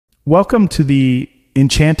Welcome to the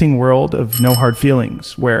enchanting world of No Hard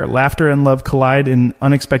Feelings, where laughter and love collide in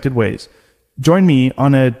unexpected ways. Join me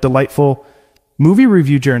on a delightful movie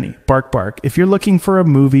review journey. Bark, bark. If you're looking for a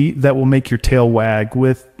movie that will make your tail wag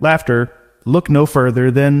with laughter, look no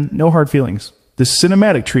further than No Hard Feelings. This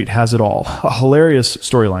cinematic treat has it all. A hilarious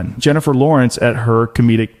storyline. Jennifer Lawrence at her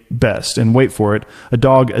comedic best. And wait for it, a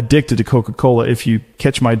dog addicted to Coca-Cola, if you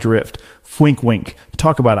catch my drift. Wink, wink.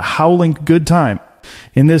 Talk about a howling good time.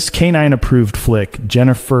 In this canine-approved flick,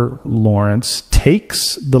 Jennifer Lawrence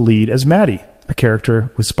takes the lead as Maddie, a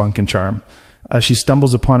character with spunk and charm. She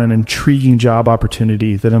stumbles upon an intriguing job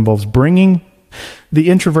opportunity that involves bringing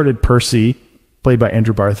the introverted Percy, played by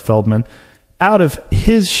Andrew Barth Feldman, out of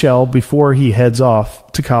his shell before he heads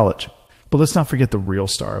off to college. But let's not forget the real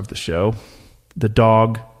star of the show, the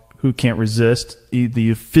dog who can't resist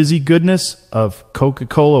the fizzy goodness of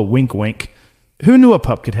Coca-Cola. Wink, wink. Who knew a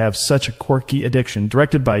pup could have such a quirky addiction?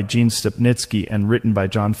 Directed by Gene Stupnitsky and written by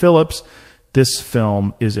John Phillips, this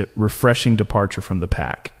film is a refreshing departure from the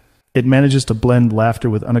pack. It manages to blend laughter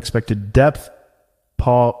with unexpected depth,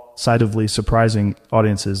 positively surprising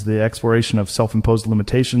audiences. The exploration of self-imposed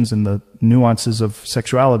limitations and the nuances of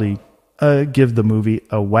sexuality give the movie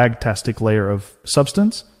a wagtastic layer of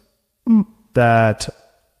substance that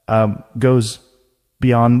goes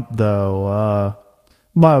beyond the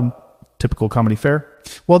typical comedy fare.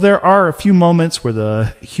 While there are a few moments where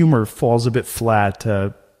the humor falls a bit flat,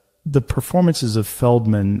 the performances of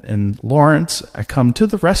Feldman and Lawrence come to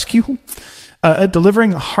the rescue,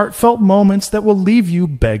 delivering heartfelt moments that will leave you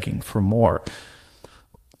begging for more.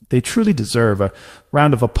 They truly deserve a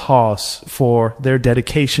round of applause for their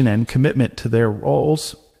dedication and commitment to their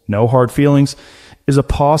roles. No Hard Feelings is a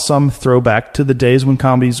pawsome throwback to the days when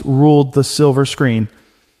comedies ruled the silver screen.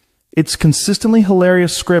 Its consistently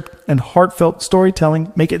hilarious script and heartfelt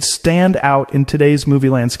storytelling make it stand out in today's movie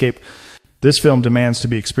landscape. This film demands to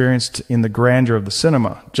be experienced in the grandeur of the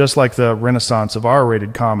cinema, just like the renaissance of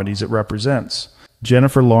R-rated comedies it represents.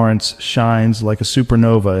 Jennifer Lawrence shines like a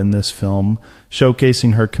supernova in this film,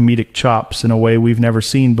 showcasing her comedic chops in a way we've never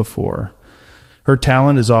seen before. Her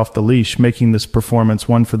talent is off the leash, making this performance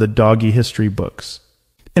one for the doggy history books.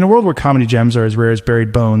 In a world where comedy gems are as rare as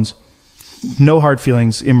buried bones, No Hard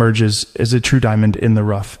Feelings emerges as a true diamond in the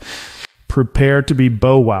rough. Prepare to be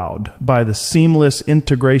bow-wowed by the seamless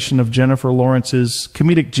integration of Jennifer Lawrence's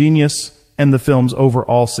comedic genius and the film's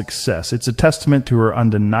overall success. It's a testament to her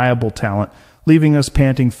undeniable talent, leaving us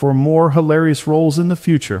panting for more hilarious roles in the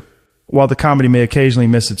future. While the comedy may occasionally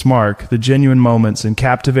miss its mark, the genuine moments and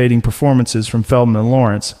captivating performances from Feldman and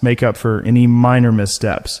Lawrence make up for any minor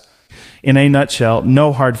missteps. In a nutshell,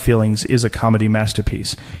 No Hard Feelings is a comedy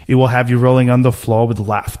masterpiece. It will have you rolling on the floor with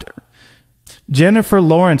laughter. Jennifer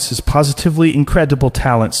Lawrence's positively incredible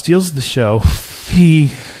talent steals the show,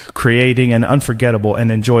 creating an unforgettable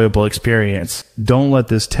and enjoyable experience. Don't let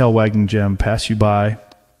this tail-wagging gem pass you by.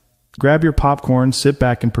 Grab your popcorn, sit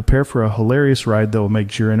back, and prepare for a hilarious ride that will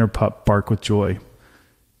make your inner pup bark with joy.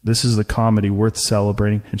 This is the comedy worth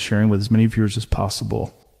celebrating and sharing with as many viewers as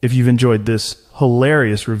possible. If you've enjoyed this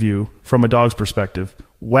hilarious review from a dog's perspective,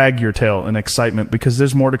 wag your tail in excitement because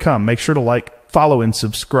there's more to come. Make sure to like, follow, and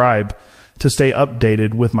subscribe to stay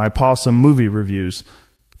updated with my pawsome movie reviews.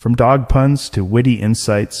 From dog puns to witty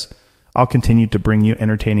insights, I'll continue to bring you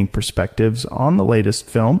entertaining perspectives on the latest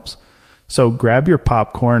films. So grab your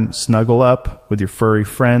popcorn, snuggle up with your furry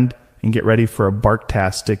friend, and get ready for a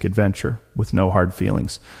barktastic adventure with No Hard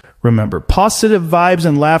Feelings. Remember, positive vibes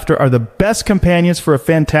and laughter are the best companions for a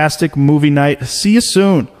fantastic movie night. See you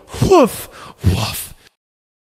soon. Woof, woof.